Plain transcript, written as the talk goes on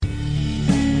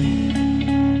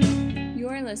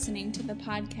listening to the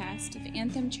podcast of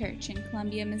Anthem Church in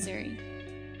Columbia, Missouri.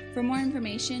 For more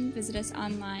information, visit us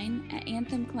online at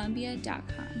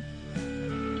anthemcolumbia.com.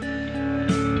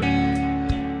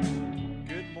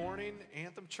 Good morning,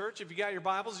 Anthem Church. If you got your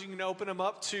Bibles, you can open them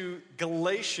up to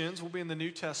Galatians. We'll be in the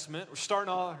New Testament. We're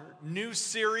starting our new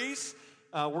series.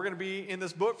 We're going to be in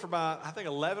this book for about,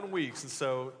 11 weeks, and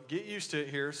so get used to it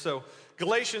here. So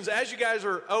Galatians, as you guys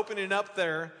are opening up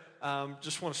there,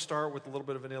 just want to start with a little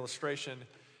bit of an illustration.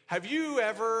 Have you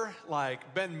ever,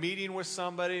 been meeting with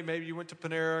somebody? Maybe you went to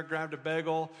Panera, grabbed a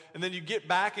bagel, and then you get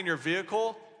back in your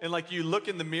vehicle, and, you look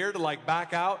in the mirror to,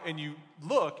 back out, and you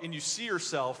look, and you see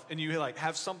yourself, and you,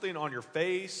 have something on your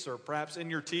face or perhaps in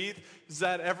your teeth. Is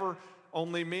that ever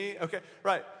only me? Okay,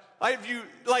 right. Have you,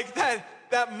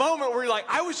 that moment where you're like,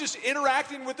 I was just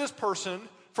interacting with this person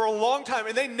for a long time,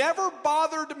 and they never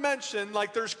bothered to mention,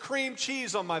 there's cream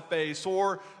cheese on my face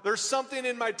or there's something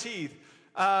in my teeth.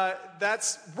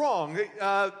 That's wrong.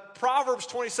 Proverbs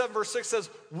 27 verse 6 says,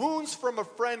 wounds from a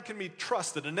friend can be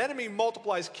trusted. An enemy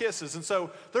multiplies kisses. And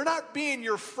so they're not being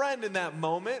your friend in that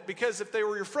moment, because if they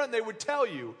were your friend, they would tell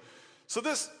you. So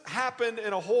this happened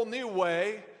in a whole new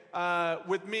way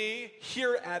with me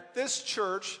here at this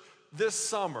church this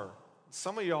summer.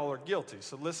 Some of y'all are guilty,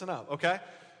 so listen up, okay?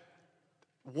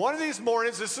 One of these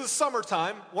mornings, this is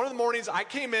summertime, one of the mornings I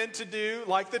came in to do,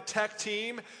 the tech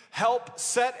team, help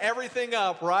set everything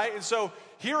up, right? And so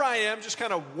here I am just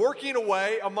kind of working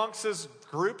away amongst this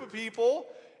group of people,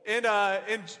 and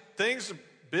things,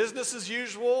 business as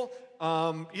usual,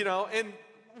 and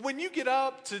when you get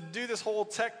up to do this whole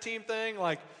tech team thing,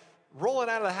 rolling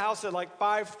out of the house at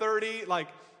 5:30,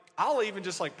 I'll even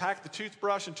just pack the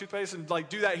toothbrush and toothpaste and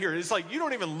do that here. It's you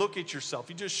don't even look at yourself,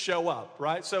 you just show up,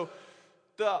 right? So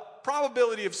the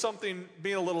probability of something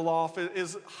being a little off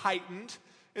is heightened.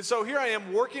 And so here I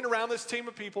am working around this team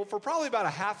of people for probably about a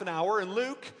half an hour. And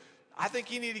Luke, I think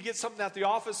he needed to get something at the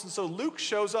office. And so Luke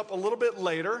shows up a little bit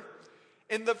later.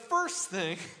 And the first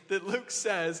thing that Luke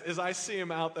says as I see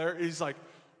him out there, he's like,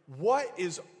 what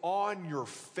is on your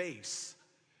face?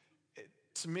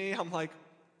 To me, I'm like,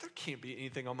 there can't be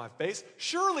anything on my face.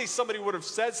 Surely somebody would have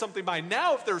said something by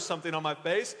now if there's something on my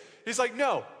face. He's like,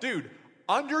 no, dude.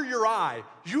 Under your eye,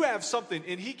 you have something.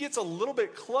 And he gets a little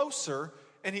bit closer,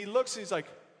 and he looks, and he's like,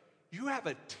 you have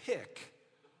a tick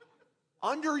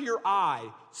under your eye,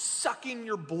 sucking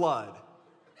your blood.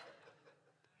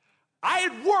 I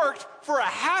had worked for a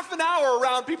half an hour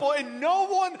around people, and no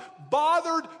one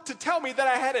bothered to tell me that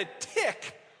I had a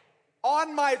tick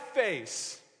on my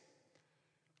face.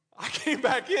 I came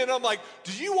back in, I'm like,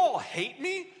 do you all hate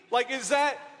me? is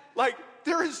that,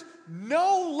 there is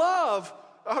no love.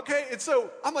 Okay, and so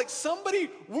I'm like, somebody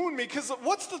wound me, because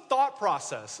what's the thought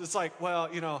process? It's well,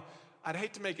 I'd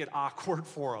hate to make it awkward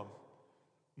for them.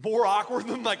 More awkward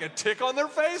than a tick on their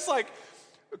face?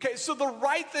 Okay, so the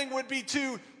right thing would be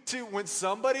to when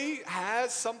somebody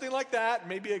has something like that,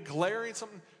 maybe a glaring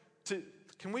something,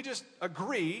 can we just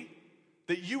agree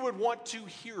that you would want to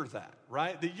hear that,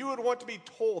 right? That you would want to be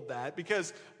told that,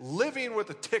 because living with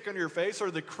a tick on your face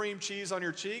or the cream cheese on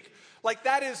your cheek,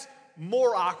 that is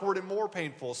more awkward and more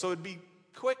painful. So it'd be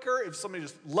quicker if somebody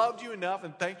just loved you enough,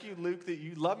 and thank you, Luke, that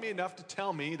you love me enough to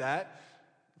tell me that.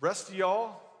 Rest of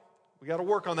y'all, we got to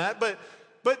work on that.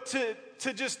 But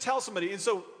to just tell somebody. And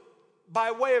so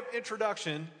by way of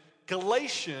introduction,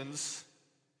 Galatians,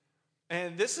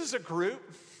 and this is a group,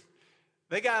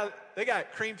 they got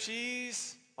cream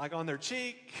cheese on their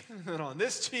cheek and on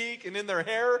this cheek and in their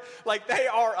hair. They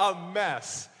are a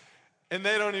mess, and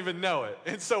they don't even know it.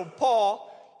 And so Paul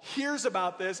hears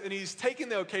about this, and he's taking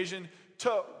the occasion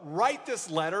to write this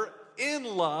letter in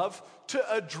love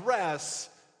to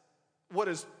address what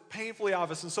is painfully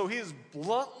obvious. And so he is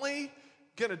bluntly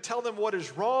going to tell them what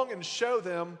is wrong and show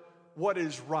them what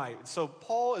is right. And so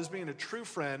Paul is being a true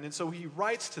friend, and so he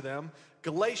writes to them,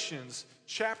 Galatians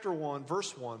chapter 1,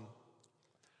 verse 1,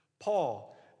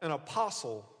 Paul, an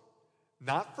apostle,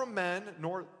 not from men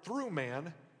nor through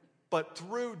man, but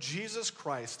through Jesus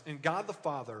Christ and God the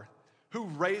Father, who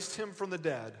raised him from the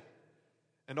dead,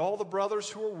 and all the brothers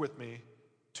who are with me,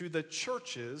 to the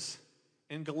churches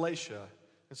in Galatia.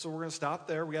 And so we're going to stop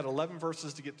there. We got 11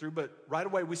 verses to get through, but right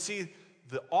away we see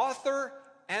the author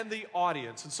and the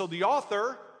audience. And so the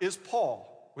author is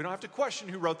Paul. We don't have to question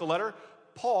who wrote the letter.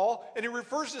 Paul, and he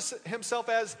refers to himself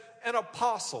as an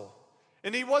apostle.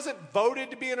 And he wasn't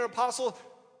voted to be an apostle.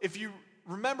 If you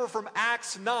remember from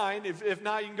Acts 9, if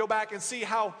not, you can go back and see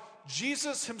how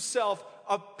Jesus himself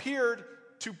appeared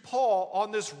to Paul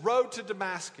on this road to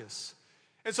Damascus.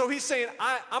 And so he's saying,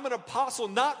 I'm an apostle,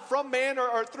 not from man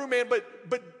or through man,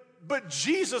 but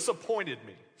Jesus appointed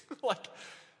me.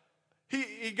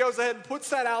 He goes ahead and puts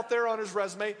that out there on his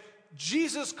resume.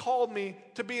 Jesus called me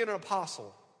to be an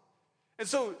apostle. And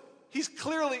so he's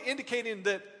clearly indicating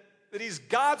that he's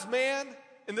God's man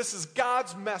and this is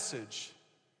God's message.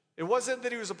 It wasn't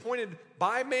that he was appointed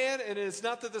by man, and it's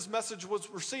not that this message was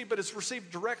received, but it's received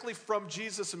directly from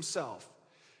Jesus himself.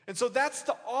 And so that's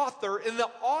the author, and the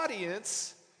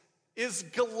audience is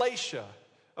Galatia,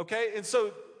 okay? And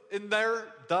so in there,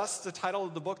 thus the title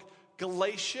of the book,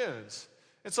 Galatians.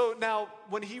 And so now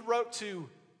when he wrote to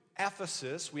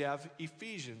Ephesus, we have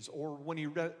Ephesians, or when he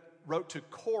wrote to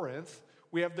Corinth,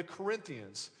 we have the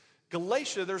Corinthians.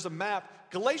 Galatia, there's a map.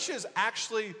 Galatia is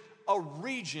actually a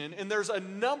region, and there's a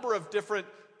number of different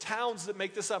towns that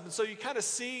make this up. And so you kind of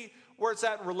see where it's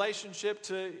at in relationship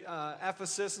to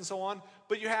Ephesus and so on.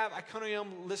 But you have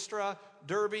Iconium, Lystra,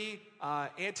 Derbe,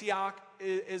 Antioch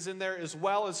is in there as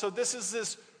well. And so this is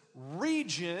this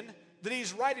region that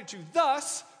he's writing to.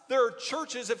 Thus, there are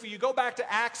churches, if you go back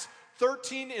to Acts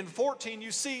 13 and 14,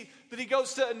 you see that he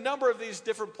goes to a number of these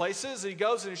different places. He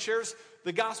goes and he shares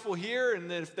the gospel here,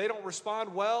 and then if they don't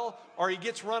respond well, or he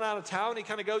gets run out of town, he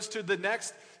kind of goes to the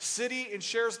next city and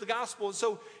shares the gospel. And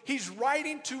so he's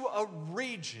writing to a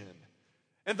region.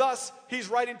 And thus, he's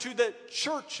writing to the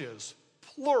churches,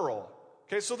 plural.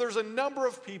 Okay, so there's a number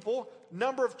of people,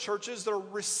 number of churches that are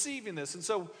receiving this. And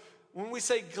so when we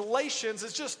say Galatians,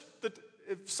 it's just that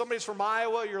if somebody's from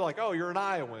Iowa, you're like, oh, you're an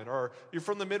Iowan. Or you're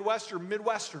from the Midwest, you're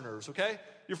Midwesterners, okay?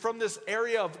 You're from this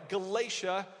area of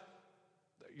Galatia,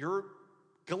 you're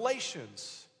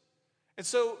Galatians. And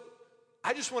so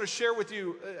I just want to share with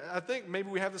you, I think maybe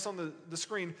we have this on the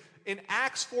screen. In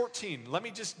Acts 14, let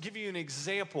me just give you an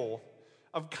example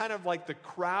of kind of like the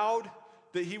crowd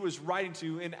that he was writing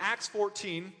to. In Acts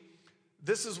 14,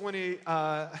 this is when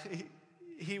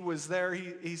he was there.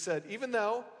 He said, even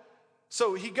though,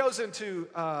 so he goes into,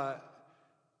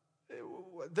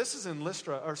 this is in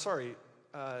Lystra,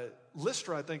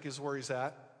 Lystra I think is where he's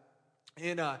at.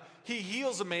 And he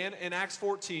heals a man in Acts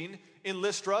 14 in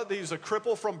Lystra. He's a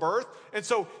cripple from birth. And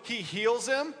so he heals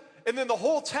him. And then the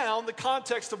whole town, the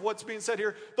context of what's being said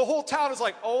here, the whole town is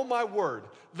like, oh my word,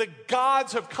 the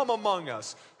gods have come among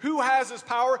us. Who has this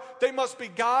power? They must be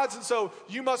gods. And so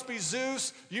you must be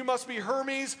Zeus, you must be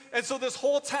Hermes. And so this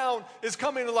whole town is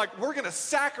coming and like, we're going to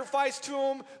sacrifice to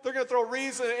them. They're going to throw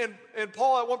wreaths. And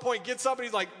Paul at one point gets up and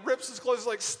he like rips his clothes. He's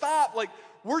like, stop. Like,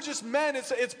 we're just men.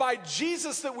 It's by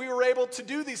Jesus that we were able to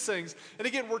do these things. And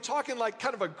again, we're talking like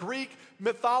kind of a Greek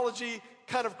mythology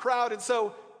kind of crowd. And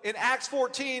so in Acts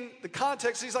 14, the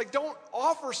context, he's like, don't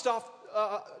offer stuff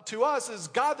to us. It's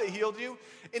God that healed you.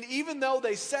 And even though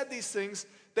they said these things,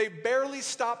 they barely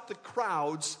stopped the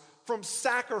crowds from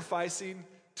sacrificing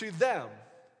to them.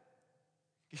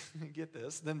 Get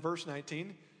this. Then verse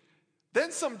 19.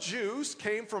 Then some Jews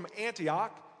came from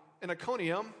Antioch and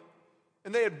Iconium,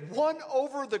 and they had won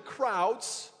over the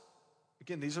crowds.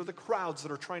 Again, these are the crowds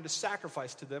that are trying to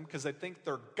sacrifice to them because they think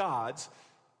they're gods.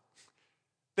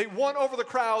 They won over the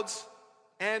crowds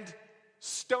and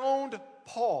stoned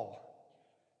Paul.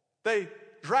 They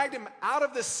dragged him out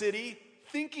of the city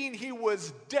thinking he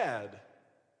was dead.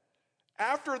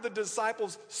 After the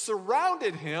disciples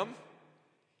surrounded him,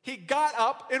 he got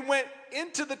up and went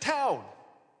into the town.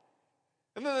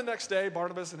 And then the next day,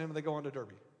 Barnabas and him, they go on to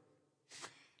Derbe.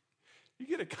 You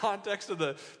get a context of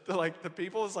the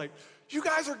people. It's like, you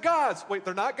guys are gods. Wait,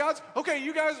 they're not gods? Okay,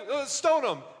 you guys stone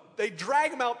them. They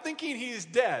drag him out thinking he's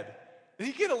dead. And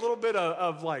you get a little bit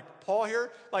of like Paul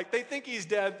here. Like they think he's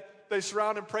dead. They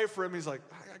surround and pray for him. He's like,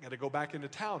 I got to go back into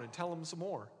town and tell him some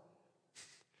more.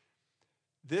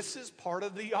 This is part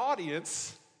of the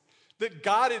audience that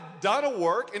God had done a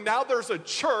work. And now there's a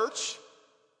church,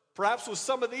 perhaps with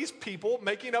some of these people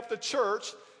making up the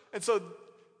church. And so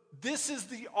this is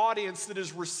the audience that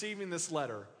is receiving this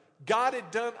letter. God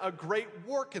had done a great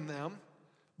work in them,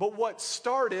 but what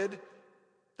started,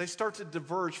 they start to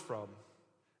diverge from.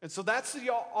 And so that's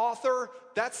the author,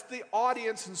 that's the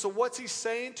audience. And so what's he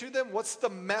saying to them? What's the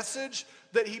message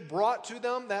that he brought to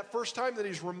them that first time that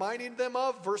he's reminding them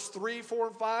of? Verse 3, 4,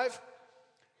 and 5.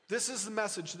 This is the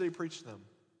message that he preached to them.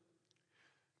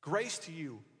 Grace to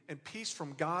you and peace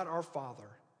from God our Father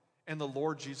and the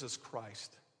Lord Jesus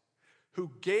Christ, who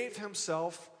gave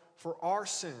himself for our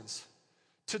sins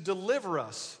to deliver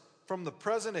us from the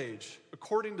present age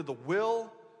according to the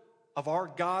will of our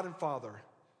God and Father.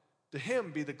 To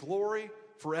him be the glory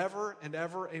forever and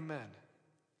ever. Amen.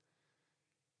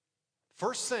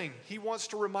 First thing he wants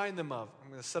to remind them of, I'm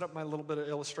going to set up my little bit of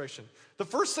illustration. The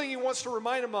first thing he wants to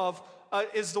remind them of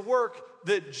is the work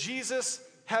that Jesus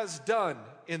has done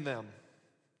in them.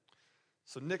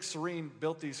 So Nick Serene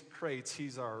built these crates.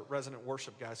 He's our resident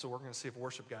worship guy, so we're going to see if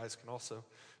worship guys can also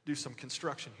do some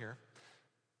construction here.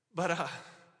 But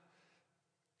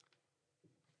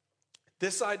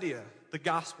this idea, the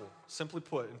gospel, simply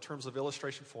put, in terms of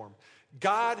illustration form,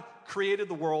 God created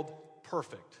the world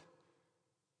perfect.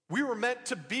 We were meant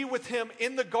to be with him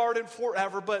in the garden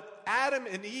forever, but Adam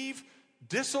and Eve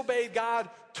disobeyed God,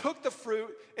 took the fruit,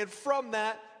 and from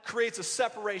that creates a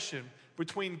separation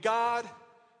between God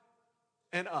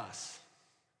and us.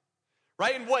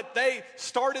 Right? And what they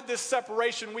started this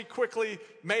separation, we quickly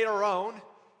made our own.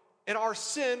 And our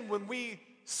sin, when we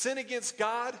sin against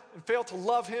God and fail to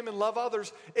love him and love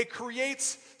others, it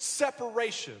creates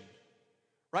separation,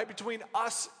 right, between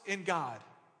us and God.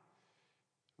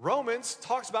 Romans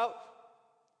talks about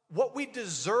what we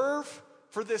deserve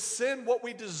for this sin, what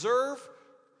we deserve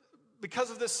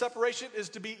because of this separation is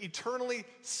to be eternally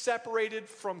separated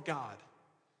from God.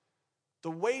 The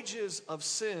wages of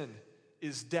sin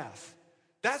is death.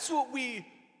 That's what we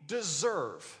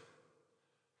deserve.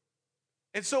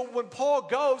 And so when Paul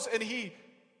goes and he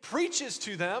preaches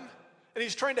to them, and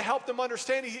he's trying to help them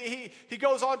understand, he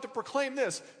goes on to proclaim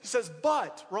this. He says,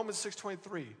 but, Romans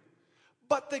 6:23,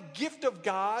 but the gift of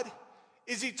God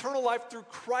is eternal life through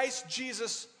Christ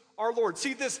Jesus our Lord.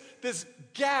 See, this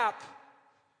gap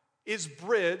is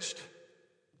bridged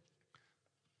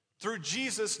through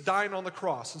Jesus dying on the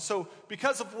cross. And so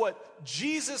because of what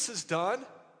Jesus has done,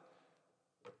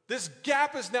 this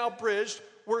gap is now bridged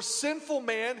where sinful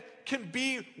man can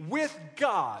be with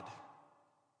God.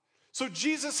 So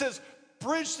Jesus has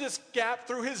bridged this gap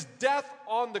through his death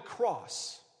on the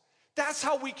cross. That's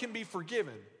how we can be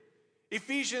forgiven.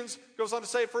 Ephesians goes on to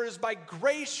say, for it is by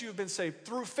grace you've been saved,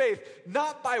 through faith,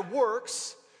 not by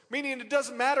works, meaning it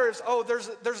doesn't matter if,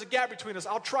 there's a gap between us.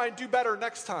 I'll try and do better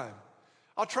next time.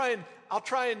 I'll try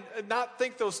and not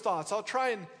think those thoughts. I'll try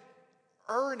and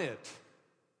earn it.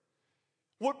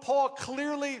 What Paul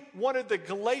clearly wanted the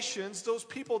Galatians, those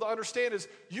people, to understand is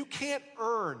you can't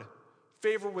earn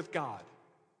favor with God.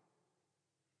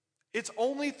 It's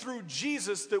only through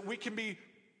Jesus that we can be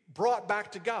brought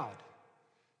back to God.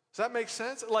 Does that make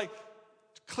sense? Like,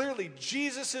 clearly,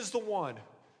 Jesus is the one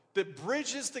that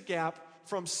bridges the gap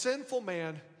from sinful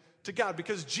man to God,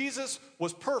 because Jesus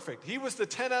was perfect. He was the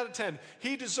 10 out of 10.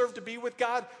 He deserved to be with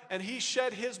God, and he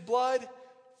shed his blood,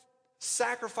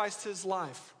 sacrificed his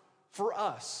life for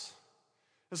us.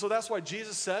 And so that's why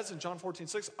Jesus says in John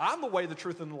 14:6, I'm the way, the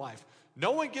truth, and the life.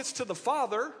 No one gets to the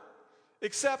Father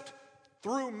except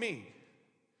through me.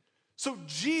 So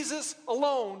Jesus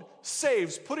alone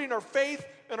saves, putting our faith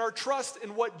and our trust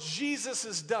in what Jesus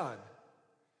has done.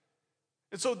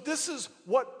 And so this is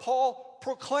what Paul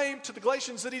proclaimed to the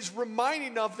Galatians, that he's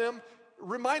reminding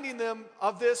them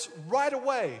of this right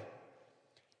away.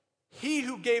 He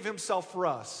who gave himself for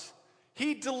us,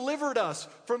 he delivered us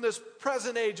from this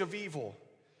present age of evil.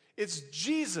 It's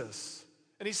Jesus.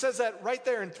 And he says that right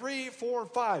there in 3, 4,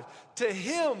 and 5. To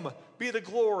him be the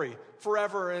glory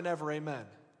forever and ever. Amen.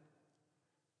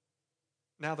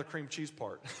 Now the cream cheese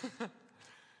part.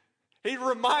 He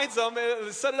reminds them,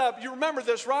 and set it up. You remember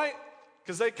this, right?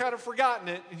 Because they kind of forgotten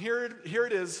it. And here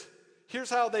it is. Here's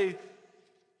how they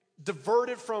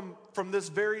diverted from this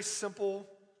very simple,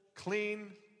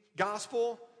 clean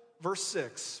gospel. Verse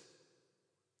 6.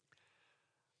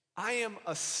 I am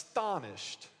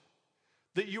astonished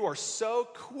that you are so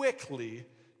quickly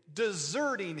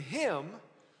deserting him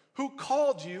who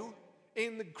called you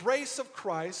in the grace of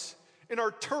Christ and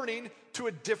are turning to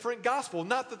a different gospel.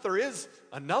 Not that there is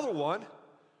another one,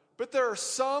 but there are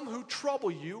some who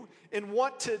trouble you and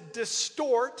want to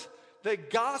distort the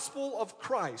gospel of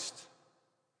Christ.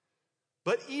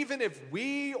 But even if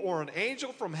we or an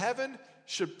angel from heaven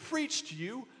should preach to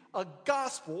you a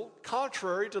gospel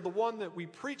contrary to the one that we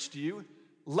preach to you,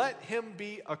 let him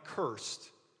be accursed.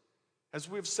 As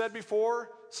we've said before,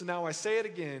 so now I say it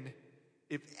again,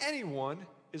 if anyone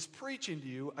is preaching to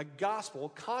you a gospel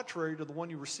contrary to the one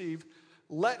you receive,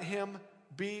 let him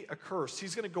be accursed.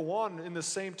 He's going to go on in the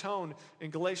same tone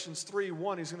in Galatians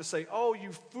 3:1. He's going to say, oh,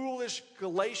 you foolish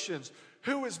Galatians,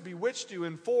 who has bewitched you?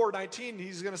 In 4:19,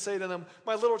 he's going to say to them,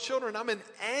 my little children, I'm in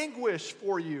anguish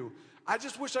for you. I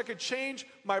just wish I could change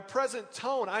my present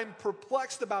tone. I'm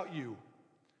perplexed about you.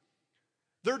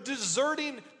 They're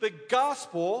deserting the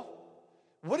gospel.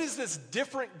 What is this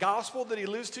different gospel that he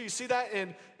alludes to? You see that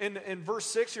in verse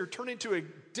 6. You're turning to a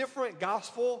different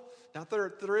gospel. Now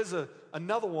there is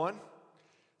another one.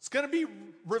 It's going to be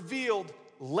revealed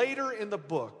later in the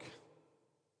book.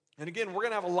 And again, we're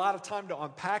going to have a lot of time to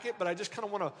unpack it, but I just kind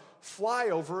of want to fly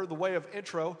over the way of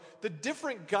intro. The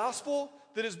different gospel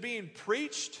that is being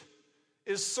preached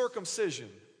is circumcision.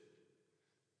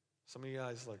 Some of you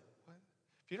guys like, what?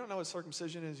 If you don't know what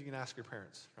circumcision is, you can ask your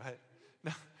parents, right?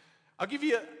 Now, I'll give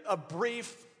you a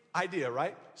brief idea,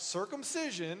 right?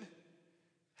 Circumcision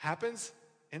happens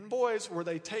in boys where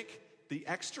they take the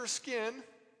extra skin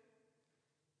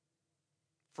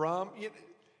from,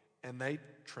 and they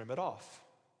trim it off.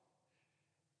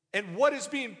 And what is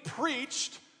being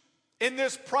preached in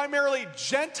this primarily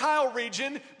Gentile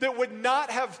region that would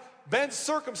not have been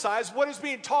circumcised, what is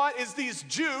being taught is these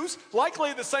Jews,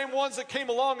 likely the same ones that came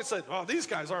along and said, oh, these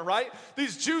guys aren't right.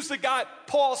 These Jews that got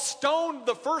Paul stoned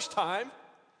the first time,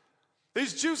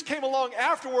 these Jews came along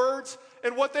afterwards,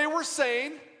 and what they were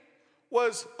saying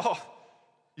was, oh,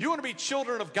 you want to be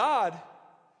children of God?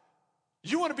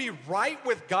 You want to be right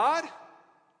with God?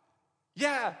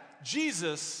 Yeah,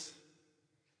 Jesus.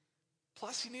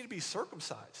 Plus, you need to be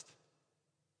circumcised.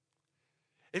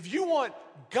 If you want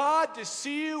God to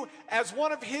see you as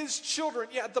one of his children,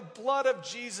 yeah, the blood of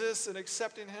Jesus and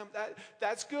accepting him,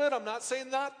 that's good. I'm not saying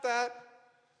not that.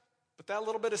 But that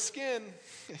little bit of skin,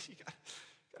 you got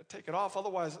to take it off.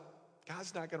 Otherwise,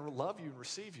 God's not going to love you and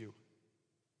receive you.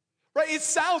 Right? It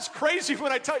sounds crazy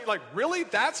when I tell you, like, really?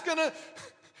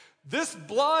 This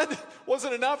blood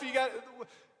wasn't enough?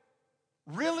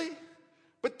 Really?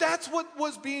 But that's what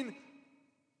was being,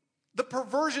 the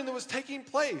perversion that was taking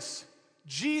place.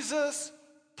 Jesus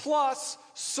plus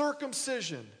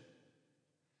circumcision.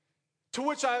 To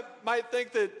which I might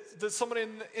think that somebody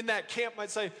in that camp might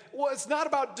say, well, it's not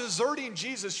about deserting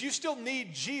Jesus. You still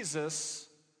need Jesus.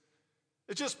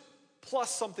 It's just plus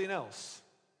something else.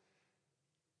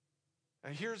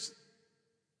 And it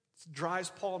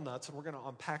drives Paul nuts, and we're going to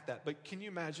unpack that. But can you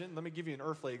imagine, let me give you an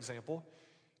earthly example.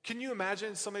 Can you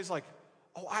imagine somebody's like,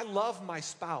 oh, I love my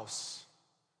spouse.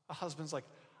 A husband's like,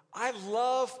 I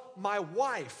love my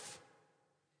wife.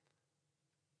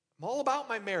 I'm all about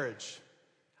my marriage.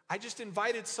 I just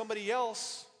invited somebody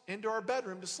else into our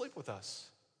bedroom to sleep with us.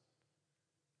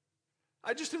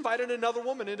 I just invited another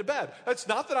woman into bed. It's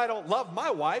not that I don't love my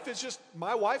wife. It's just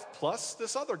my wife plus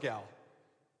this other gal.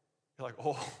 You're like,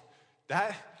 oh,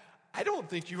 I don't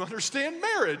think you understand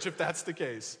marriage if that's the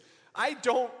case. I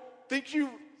don't think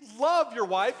you love your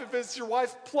wife if it's your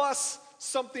wife plus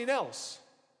something else.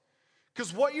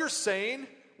 Because what you're saying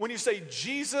when you say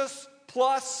Jesus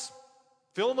plus,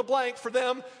 fill in the blank for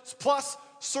them, plus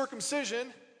circumcision,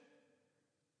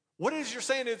 what it is you're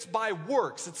saying? It's by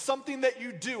works. It's something that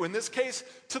you do. In this case,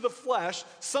 to the flesh,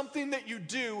 something that you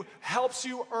do helps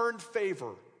you earn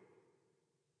favor.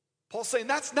 Paul's saying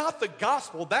that's not the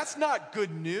gospel. That's not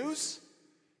good news.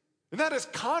 And that is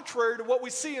contrary to what we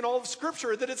see in all of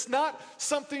Scripture, that it's not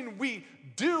something we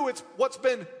do. It's what's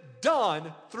been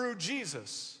done through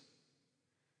Jesus.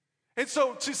 And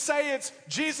so to say it's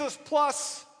Jesus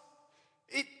plus,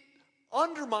 it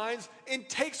undermines and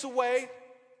takes away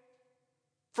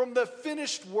from the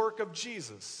finished work of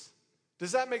Jesus.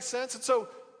 Does that make sense? And so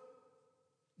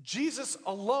Jesus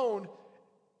alone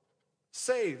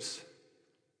saves.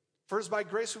 For it is by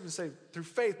grace we've been saved through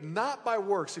faith, not by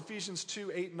works. Ephesians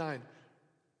 2:8-9.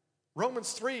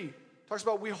 Romans 3 talks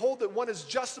about we hold that one is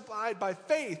justified by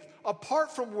faith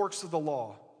apart from works of the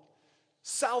law.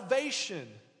 Salvation,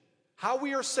 how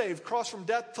we are saved, cross from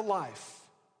death to life,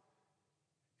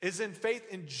 is in faith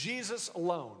in Jesus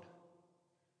alone.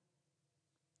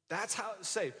 That's how it's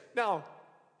saved. Now,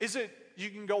 you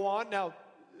can go on. Now,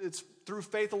 it's through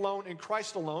faith alone in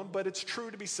Christ alone, but it's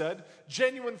true to be said,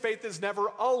 genuine faith is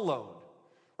never alone.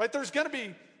 Right? There's going to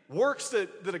be works that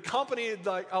accompany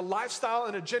a lifestyle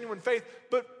and a genuine faith,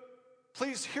 but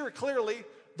please hear clearly,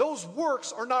 those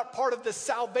works are not part of the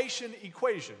salvation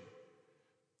equation.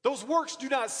 Those works do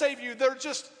not save you. They're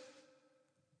just,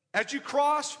 as you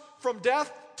cross from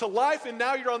death to life and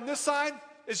now you're on this side,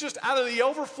 it's just out of the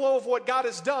overflow of what God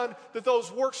has done that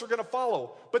those works are going to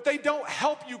follow. But they don't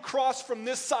help you cross from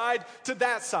this side to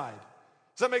that side.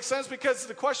 Does that make sense? Because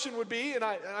the question would be, and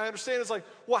I understand, it's like,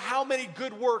 well, how many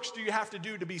good works do you have to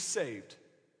do to be saved?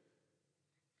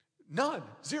 None.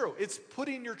 Zero. It's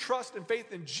putting your trust and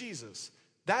faith in Jesus.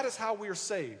 That is how we are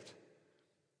saved.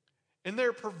 And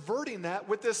they're perverting that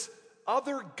with this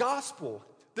other gospel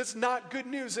that's not good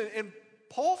news. And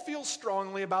Paul feels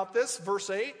strongly about this, verse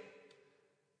 8.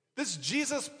 This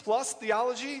Jesus plus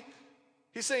theology,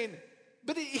 he's saying,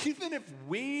 but even if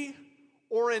we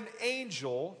or an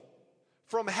angel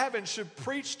from heaven should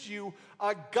preach to you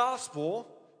a gospel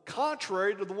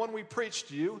contrary to the one we preach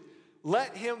to you,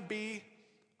 let him be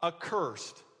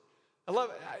accursed. I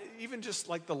love even just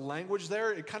like the language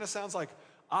there. It kind of sounds like,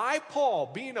 I, Paul,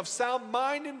 being of sound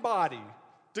mind and body,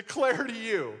 declare to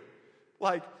you.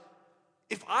 Like,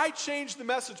 if I change the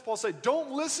message, Paul said,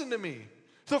 don't listen to me.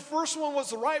 The first one was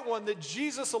the right one, that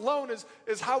Jesus alone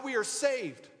is how we are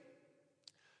saved.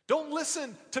 Don't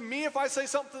listen to me if I say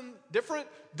something different.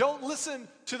 Don't listen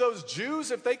to those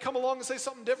Jews if they come along and say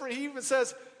something different. He even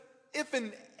says, if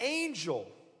an angel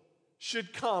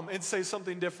should come and say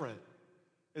something different,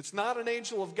 it's not an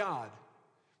angel of God.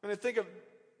 And I think of,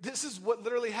 this is what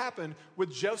literally happened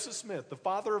with Joseph Smith, the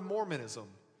father of Mormonism,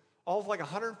 all of like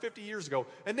 150 years ago.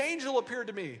 An angel appeared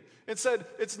to me and said,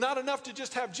 it's not enough to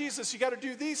just have Jesus, you got to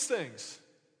do these things.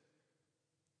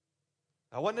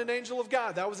 That wasn't an angel of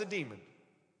God, that was a demon.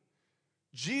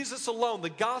 Jesus alone, the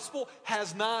gospel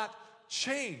has not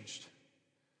changed.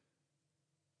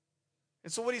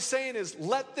 And so what he's saying is,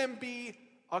 let them be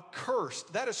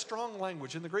accursed. That is strong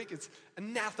language. In the Greek, it's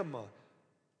anathema.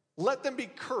 Let them be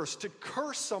cursed. To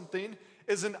curse something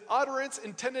is an utterance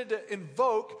intended to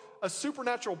invoke a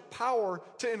supernatural power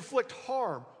to inflict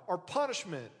harm or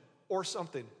punishment or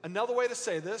something. Another way to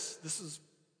say this is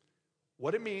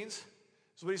what it means.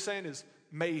 So what he's saying is,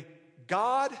 may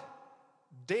God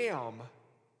damn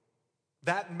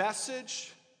that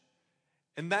message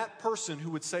and that person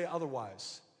who would say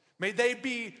otherwise. May they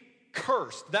be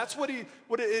cursed. That's what it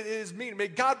is meaning. May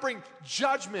God bring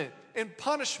judgment and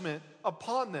punishment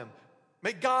upon them.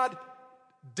 May God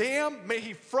damn, may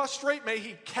he frustrate, may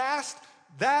he cast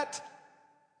that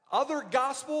other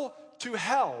gospel to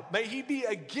hell. May he be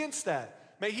against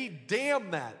that. May he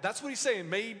damn that. That's what he's saying.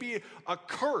 May he be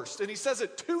accursed. And he says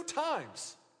it 2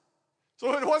 times.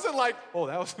 So it wasn't like, oh,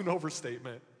 that was an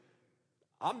overstatement.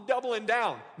 I'm doubling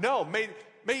down. No, may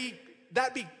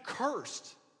that be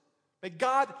cursed. May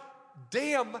God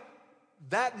damn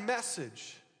that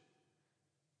message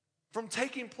from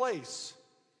taking place.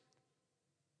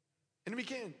 And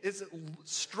again, it's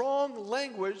strong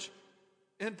language.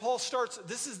 And Paul starts,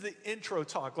 this is the intro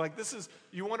talk. Like this is,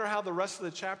 you wonder how the rest of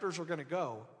the chapters are going to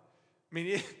go. I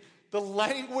mean, the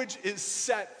language is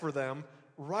set for them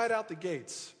right out the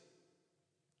gates.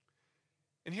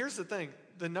 And here's the thing.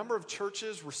 The number of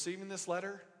churches receiving this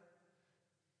letter,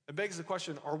 it begs the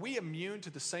question, are we immune to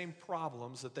the same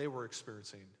problems that they were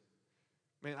experiencing?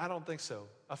 Man, I don't think so.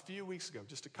 A few weeks ago,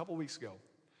 just a couple weeks ago,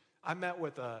 I met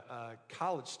with a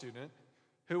college student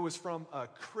who was from a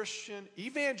Christian,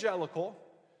 evangelical,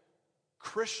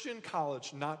 Christian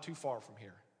college not too far from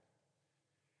here.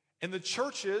 And the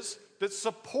churches that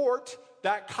support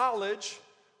that college,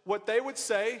 what they would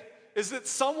say is that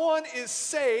someone is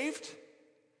saved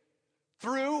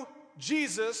through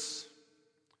Jesus,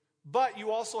 but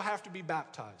you also have to be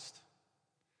baptized.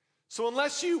 So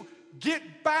unless you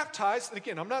get baptized, and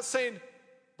again, I'm not saying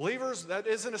believers, that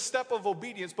isn't a step of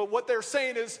obedience, but what they're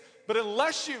saying is, but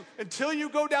until you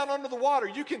go down under the water,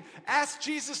 you can ask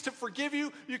Jesus to forgive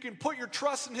you, you can put your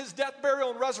trust in his death,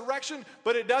 burial, and resurrection,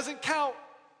 but it doesn't count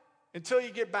until you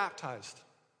get baptized.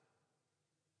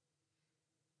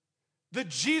 The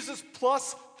Jesus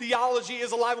plus theology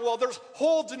is alive and well. There's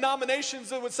whole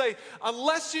denominations that would say,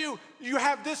 unless you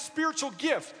have this spiritual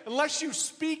gift, unless you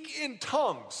speak in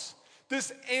tongues,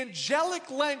 this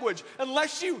angelic language,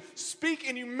 unless you speak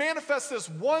and you manifest this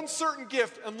one certain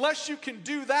gift, unless you can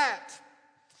do that,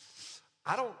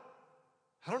 I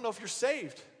don't know if you're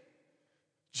saved.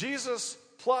 Jesus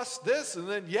plus this, and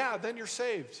then you're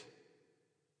saved.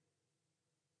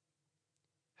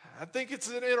 I think it's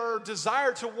in our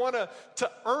desire to want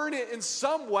to earn it in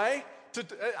some way.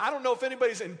 I don't know if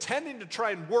anybody's intending to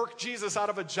try and work Jesus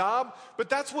out of a job, but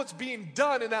that's what's being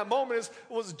done in that moment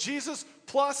was Jesus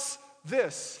plus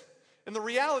this. And the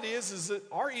reality is that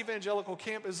our evangelical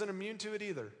camp isn't immune to it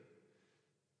either.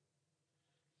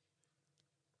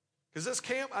 Because this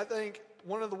camp, I think,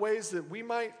 one of the ways that we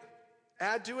might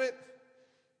add to it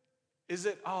is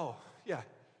that,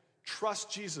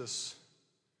 trust Jesus.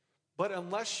 But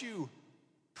unless you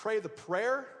pray the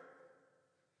prayer,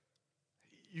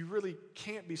 you really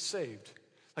can't be saved.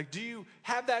 Like, do you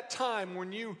have that time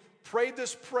when you prayed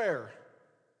this prayer?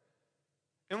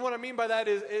 And what I mean by that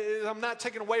is I'm not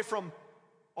taking away from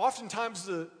oftentimes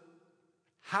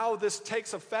how this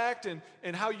takes effect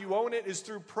and how you own it is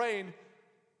through praying,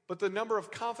 but the number of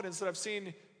confidence that I've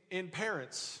seen in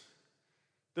parents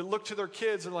that look to their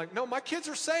kids and like, no, my kids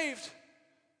are saved.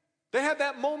 They had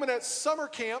that moment at summer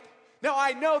camp. Now,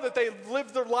 I know that they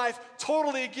lived their life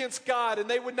totally against God and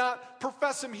they would not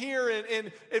profess him here.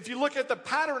 And if you look at the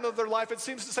pattern of their life, it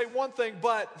seems to say one thing,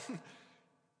 but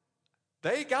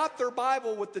they got their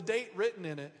Bible with the date written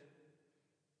in it.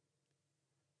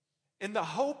 And the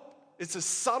hope, it's a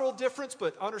subtle difference,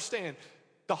 but understand,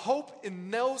 the hope in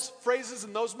those phrases,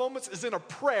 in those moments, is in a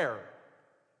prayer,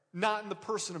 not in the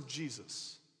person of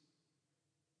Jesus.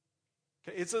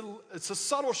 Okay, it's a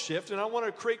subtle shift, and I don't want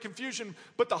to create confusion,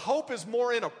 but the hope is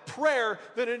more in a prayer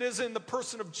than it is in the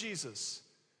person of Jesus.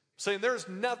 Saying there's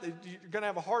nothing, you're going to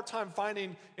have a hard time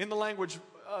finding in the language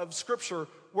of Scripture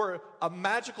where a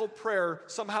magical prayer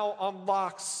somehow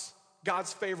unlocks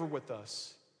God's favor with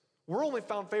us. We're only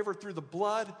found favor through the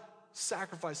blood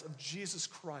sacrifice of Jesus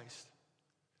Christ.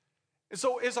 And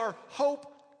so is our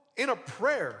hope in a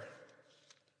prayer?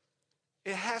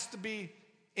 It has to be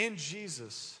in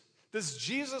Jesus. This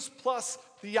Jesus plus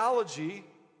theology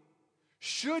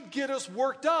should get us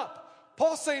worked up.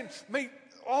 Paul's saying,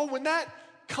 when that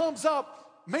comes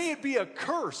up, may it be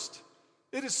accursed.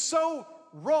 It is so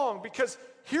wrong because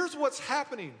here's what's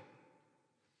happening.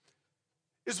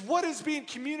 Is what is being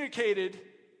communicated,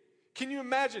 can you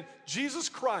imagine? Jesus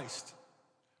Christ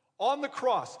on the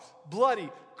cross, bloody,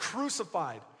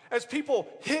 crucified. As people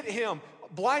hit him,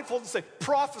 blindfolded and say,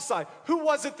 prophesy. Who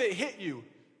was it that hit you?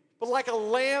 But like a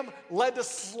lamb led to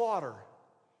slaughter.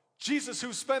 Jesus,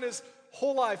 who spent his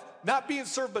whole life not being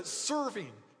served, but serving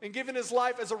and giving his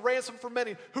life as a ransom for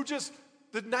many, who just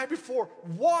the night before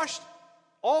washed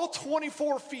all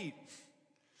 24 feet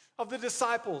of the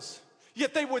disciples.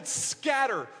 Yet they would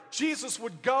scatter. Jesus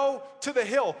would go to the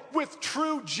hill with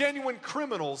true, genuine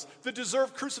criminals that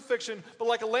deserved crucifixion, but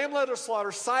like a lamb led to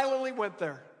slaughter, silently went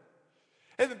there.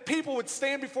 And then people would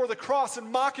stand before the cross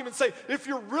and mock him and say, if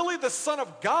you're really the Son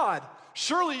of God,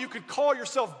 surely you could call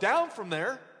yourself down from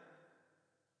there.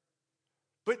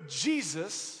 But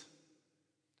Jesus,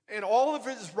 and all of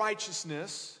his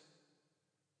righteousness,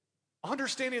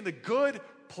 understanding the good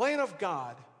plan of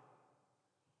God,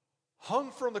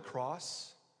 hung from the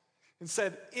cross and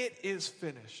said, it is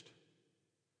finished.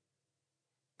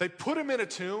 They put him in a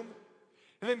tomb,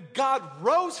 and then God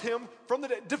rose him from the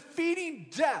dead, defeating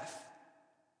death.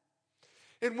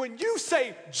 And when you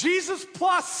say Jesus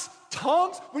plus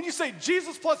tongues, when you say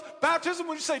Jesus plus baptism,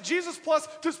 when you say Jesus plus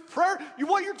this prayer,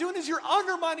 what you're doing is you're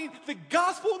undermining the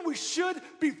gospel, and we should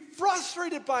be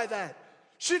frustrated by that.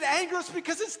 Should anger us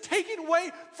because it's taken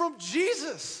away from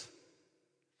Jesus.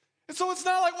 And so it's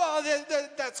not like, well,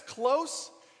 that's close.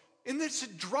 And it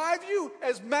should drive you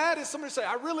as mad as somebody say,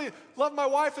 I really love my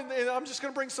wife and I'm just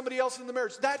going to bring somebody else into the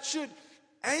marriage. That should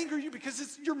anger you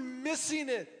because you're missing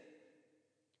it.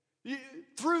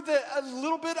 Through a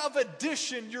little bit of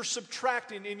addition, you're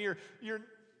subtracting, and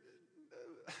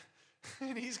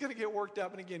and he's going to get worked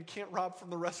up. And again, can't rob from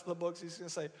the rest of the books. He's going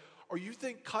to say, "Or you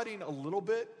think cutting a little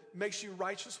bit makes you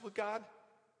righteous with God?"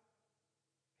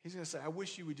 He's going to say, "I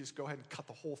wish you would just go ahead and cut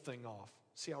the whole thing off.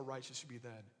 See how righteous you be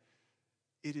then."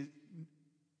 It is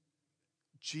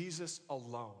Jesus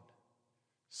alone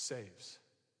saves.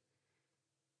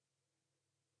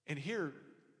 And here,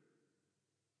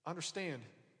 understand.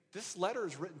 This letter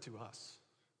is written to us.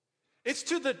 It's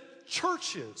to the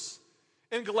churches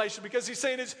in Galatia, because he's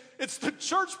saying it's the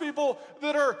church people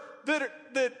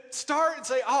that start and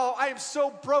say, oh, I am so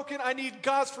broken. I need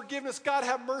God's forgiveness. God,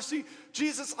 have mercy.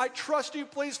 Jesus, I trust you.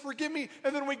 Please forgive me.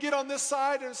 And then we get on this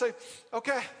side and say,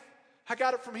 okay, I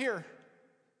got it from here.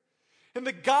 And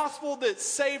the gospel that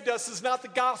saved us is not the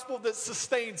gospel that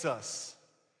sustains us.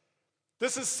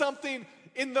 This is something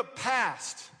in the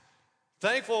past.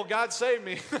 Thankful God saved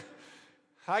me.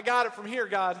 I got it from here,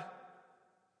 God.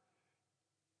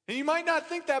 And you might not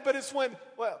think that, but it's when,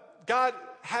 God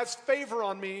has favor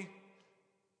on me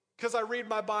because I read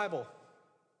my Bible.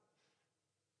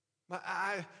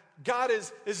 God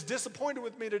is disappointed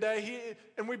with me today.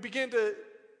 And we begin to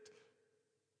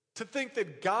think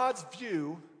that God's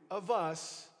view of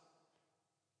us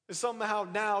is somehow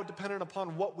now dependent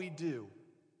upon what we do.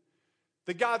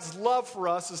 That God's love for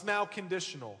us is now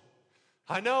conditional.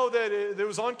 I know that it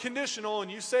was unconditional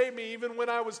and you saved me even when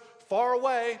I was far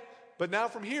away, but now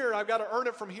from here, I've got to earn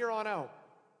it from here on out.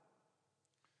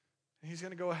 And he's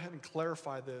going to go ahead and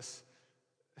clarify this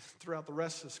throughout the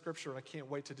rest of Scripture, and I can't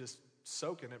wait to just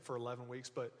soak in it for 11 weeks.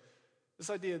 But this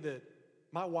idea that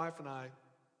my wife and I,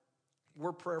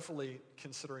 we're prayerfully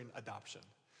considering adoption.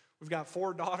 We've got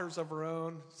 4 daughters of our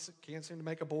own, can't seem to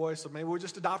make a boy, so maybe we'll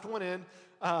just adopt one in.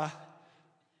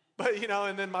 But,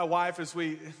 and then my wife, as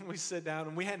we sit down,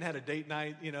 and we hadn't had a date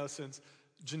night, since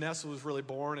Janessa was really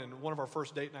born, and one of our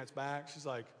first date nights back, she's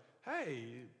like, hey,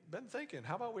 been thinking,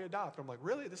 how about we adopt? I'm like,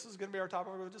 really? This is going to be our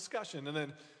topic of discussion.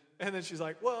 And then she's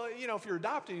like, well, if you're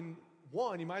adopting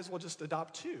one, you might as well just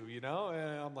adopt 2, And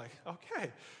I'm like,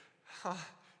 okay.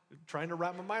 Trying to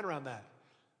wrap my mind around that.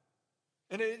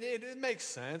 And it makes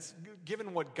sense,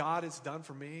 given what God has done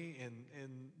for me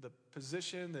and the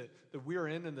position that we're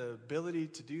in and the ability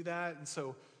to do that. And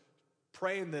so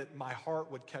praying that my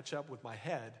heart would catch up with my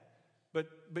head. But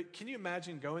can you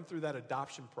imagine going through that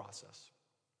adoption process?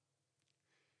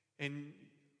 And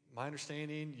my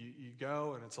understanding, you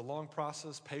go and it's a long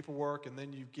process, paperwork, and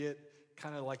then you get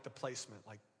kind of like the placement.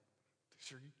 Like,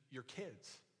 these are your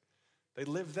kids. They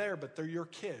live there, but they're your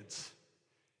kids.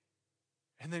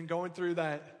 And then going through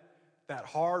that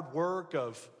hard work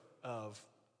of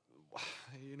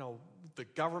the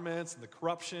governments and the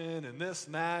corruption and this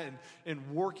and that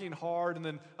and working hard and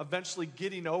then eventually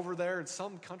getting over there. In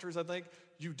some countries, I think,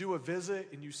 you do a visit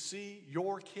and you see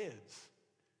your kids.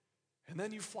 And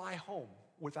then you fly home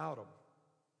without them.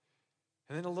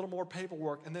 And then a little more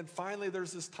paperwork. And then finally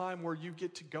there's this time where you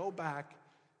get to go back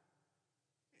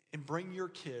and bring your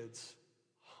kids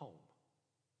home.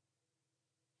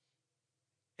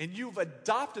 And you've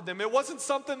adopted them. It wasn't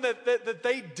something that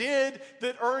they did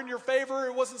that earned your favor.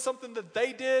 It wasn't something that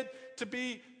they did to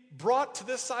be brought to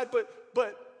this side,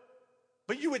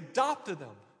 but you adopted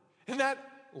them. And that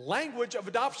language of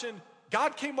adoption,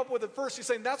 God came up with it first. He's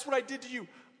saying, that's what I did to you.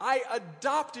 I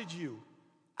adopted you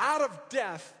out of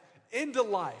death into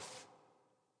life.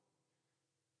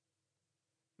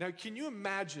 Now, can you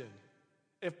imagine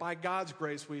if by God's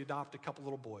grace we adopt a couple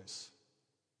little boys?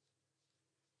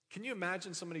 Can you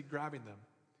imagine somebody grabbing them?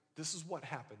 This is what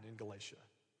happened in Galatia.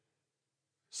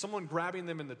 Someone grabbing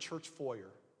them in the church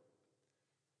foyer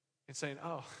and saying,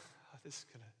 oh, this is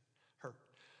going to hurt.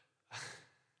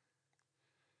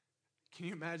 Can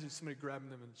you imagine somebody grabbing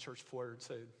them in the church foyer and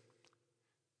saying,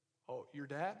 oh, your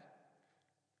dad?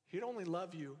 He'd only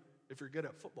love you if you're good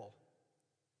at football.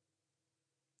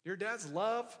 Your dad's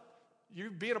love,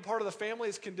 you being a part of the family,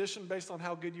 is conditioned based on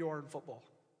how good you are in football.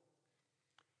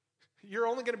 You're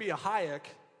only going to be a Hayek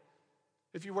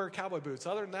if you wear cowboy boots.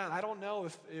 Other than that, I don't know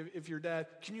if your dad,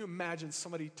 can you imagine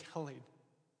somebody telling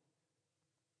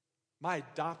my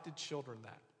adopted children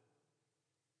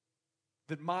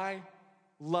that my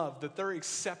love, that their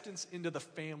acceptance into the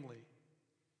family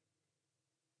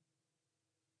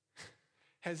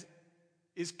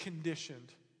is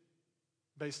conditioned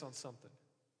based on something?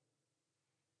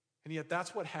 And yet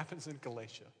that's what happens in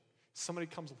Galatia. Somebody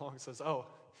comes along and says, oh,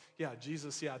 yeah,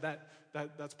 Jesus, yeah,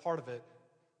 that's part of it.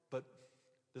 But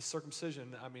the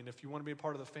circumcision, I mean, if you want to be a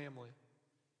part of the family.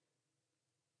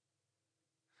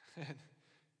 And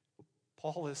what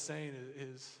Paul is saying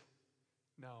is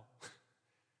no.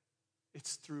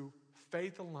 It's through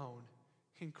faith alone,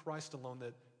 in Christ alone,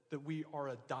 that we are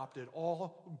adopted.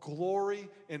 All glory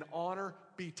and honor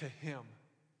be to him.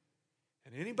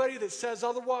 And anybody that says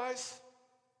otherwise,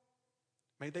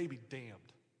 may they be damned.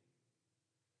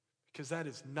 Because that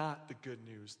is not the good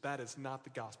news. That is not the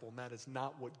gospel. And that is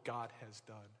not what God has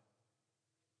done.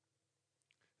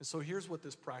 And so here's what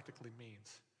this practically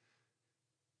means.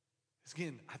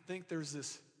 Again, I think there's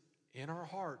this in our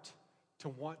heart to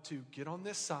want to get on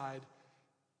this side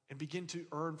and begin to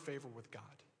earn favor with God.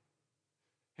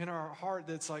 In our heart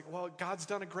that's like, well, God's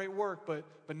done a great work, but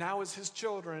now as his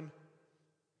children.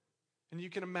 And you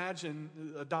can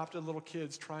imagine adopted little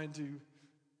kids trying to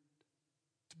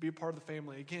be a part of the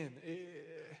family. Again,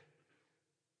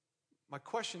 my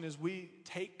question is, we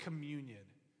take communion.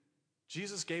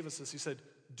 Jesus gave us this. He said,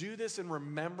 do this in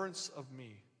remembrance of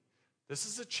me. This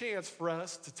is a chance for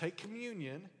us to take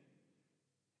communion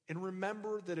and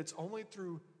remember that it's only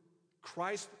through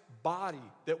Christ's body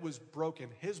that was broken,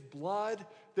 his blood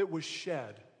that was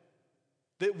shed,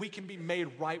 that we can be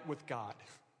made right with God.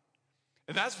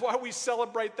 And that's why we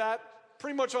celebrate that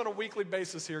pretty much on a weekly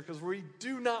basis here, because we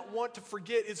do not want to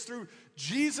forget it's through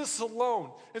Jesus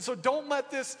alone. And so don't let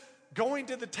this going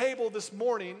to the table this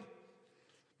morning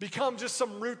become just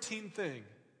some routine thing.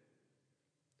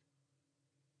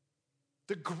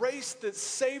 The grace that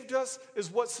saved us is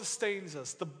what sustains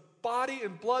us. The body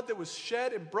and blood that was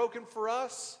shed and broken for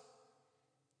us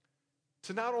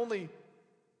to not only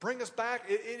bring us back,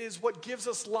 it is what gives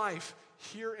us life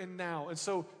here and now. And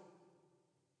so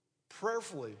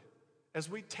prayerfully, as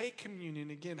we take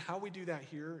communion, again, how we do that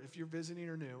here, if you're visiting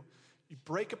or new, you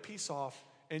break a piece off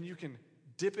and you can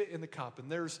dip it in the cup.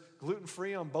 And there's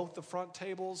gluten-free on both the front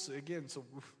tables. Again, so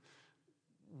we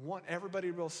want everybody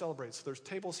to be able to celebrate. So there's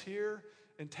tables here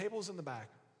and tables in the back.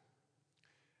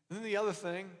 And then the other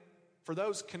thing, for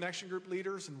those connection group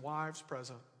leaders and wives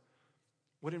present,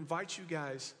 would invite you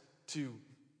guys to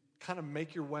kind of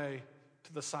make your way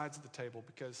to the sides of the table,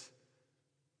 because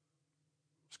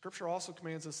Scripture also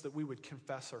commands us that we would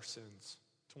confess our sins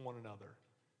to one another.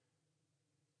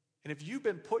 And if you've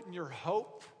been putting your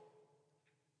hope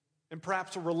in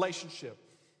perhaps a relationship,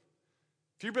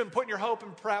 if you've been putting your hope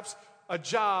in perhaps a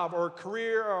job or a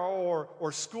career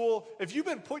or school, if you've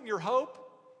been putting your hope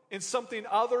in something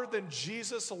other than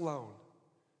Jesus alone,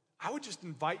 I would just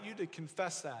invite you to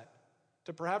confess that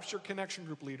to perhaps your connection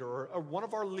group leader or one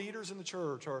of our leaders in the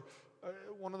church or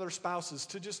one of their spouses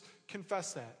to just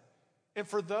confess that. And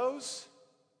for those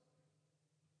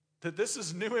that this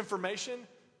is new information,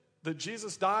 that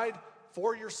Jesus died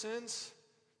for your sins,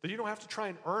 that you don't have to try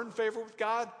and earn favor with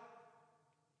God,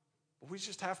 but we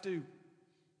just have to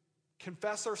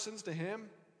confess our sins to Him,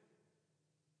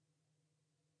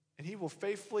 and He will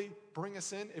faithfully bring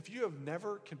us in. If you have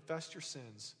never confessed your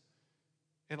sins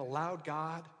and allowed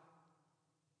God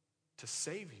to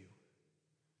save you,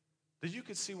 that you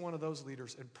could see one of those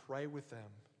leaders and pray with them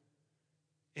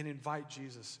and invite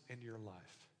Jesus into your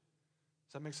life.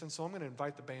 Does that make sense? So I'm going to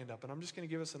invite the band up, and I'm just going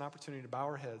to give us an opportunity to bow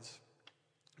our heads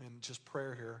and just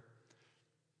prayer here.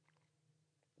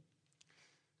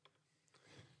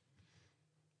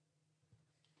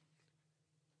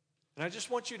 And I just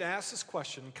want you to ask this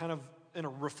question kind of in a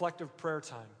reflective prayer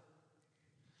time.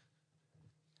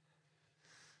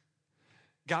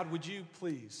 God, would you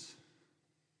please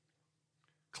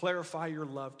clarify your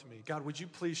love to me? God, would you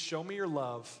please show me your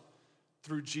love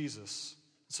through Jesus?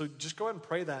 So just go ahead and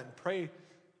pray that, and pray,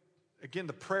 again,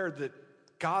 the prayer that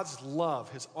God's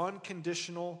love, His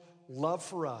unconditional love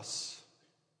for us,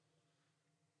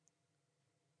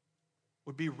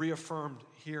 would be reaffirmed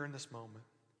here in this moment.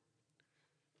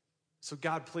 So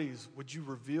God, please, would you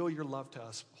reveal your love to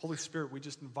us? Holy Spirit, we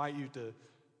just invite you to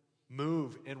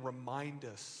move and remind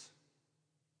us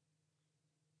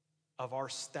of our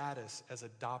status as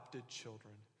adopted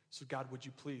children. So God, would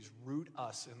you please root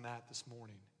us in that this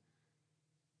morning?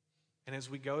 And as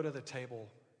we go to the table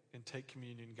and take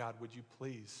communion, God, would you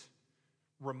please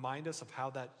remind us of how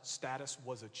that status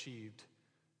was achieved,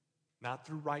 not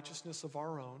through righteousness of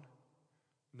our own,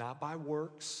 not by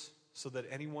works so that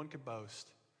anyone could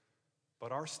boast,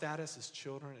 but our status as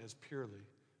children is purely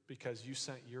because you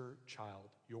sent your child,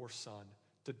 your son,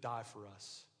 to die for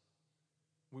us.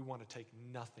 We want to take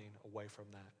nothing away from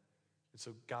that. And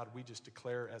so, God, we just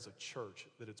declare as a church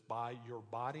that it's by your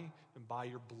body and by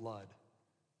your blood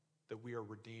that we are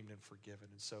redeemed and forgiven.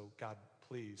 And so, God,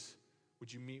 please,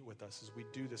 would you meet with us as we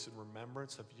do this in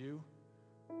remembrance of you,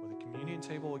 with the communion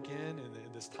table again, and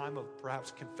in this time of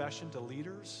perhaps confession to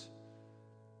leaders,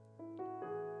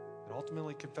 and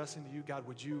ultimately confessing to you. God,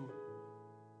 would you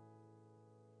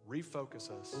refocus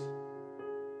us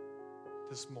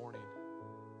this morning